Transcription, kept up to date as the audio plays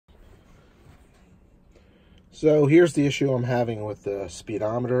So here's the issue I'm having with the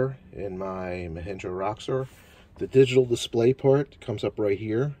speedometer in my Mahindra Roxor. The digital display part comes up right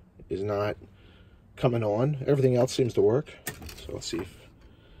here is not coming on. Everything else seems to work. So let's see if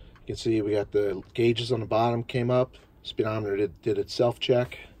you can see we got the gauges on the bottom came up. Speedometer did its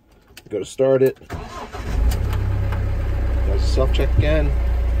self-check. Go to start it. Does self-check again.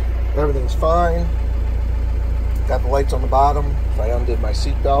 Everything's fine. Got the lights on the bottom. If I undid my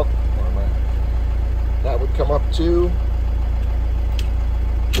seatbelt, that would come up too.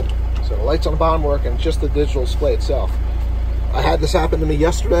 So the lights on the bottom work, and just the digital display itself. I had this happen to me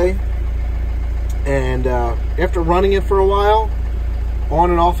yesterday, and after running it for a while, on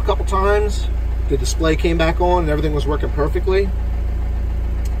and off a couple times, the display came back on and everything was working perfectly.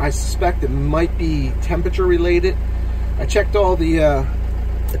 I suspect it might be temperature related. I checked all the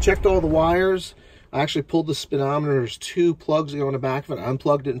wires. I actually pulled the speedometer's two plugs that go on the back of it. I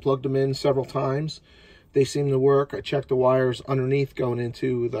unplugged it and plugged them in several times. They seem to work. I checked the wires underneath going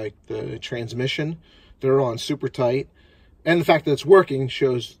into like the transmission. They're on super tight. And the fact that it's working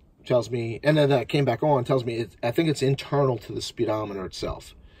tells me, and then that came back on, tells me I think it's internal to the speedometer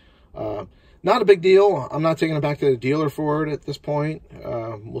itself. Not a big deal. I'm not taking it back to the dealer for it at this point.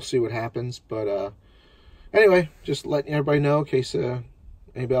 We'll see what happens. But anyway, just letting everybody know in case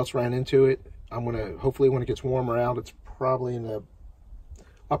anybody else ran into it. I'm going to, hopefully when it gets warmer out, it's probably in the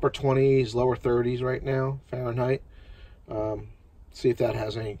upper 20s, lower 30s right now, Fahrenheit. See if that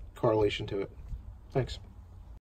has any correlation to it. Thanks.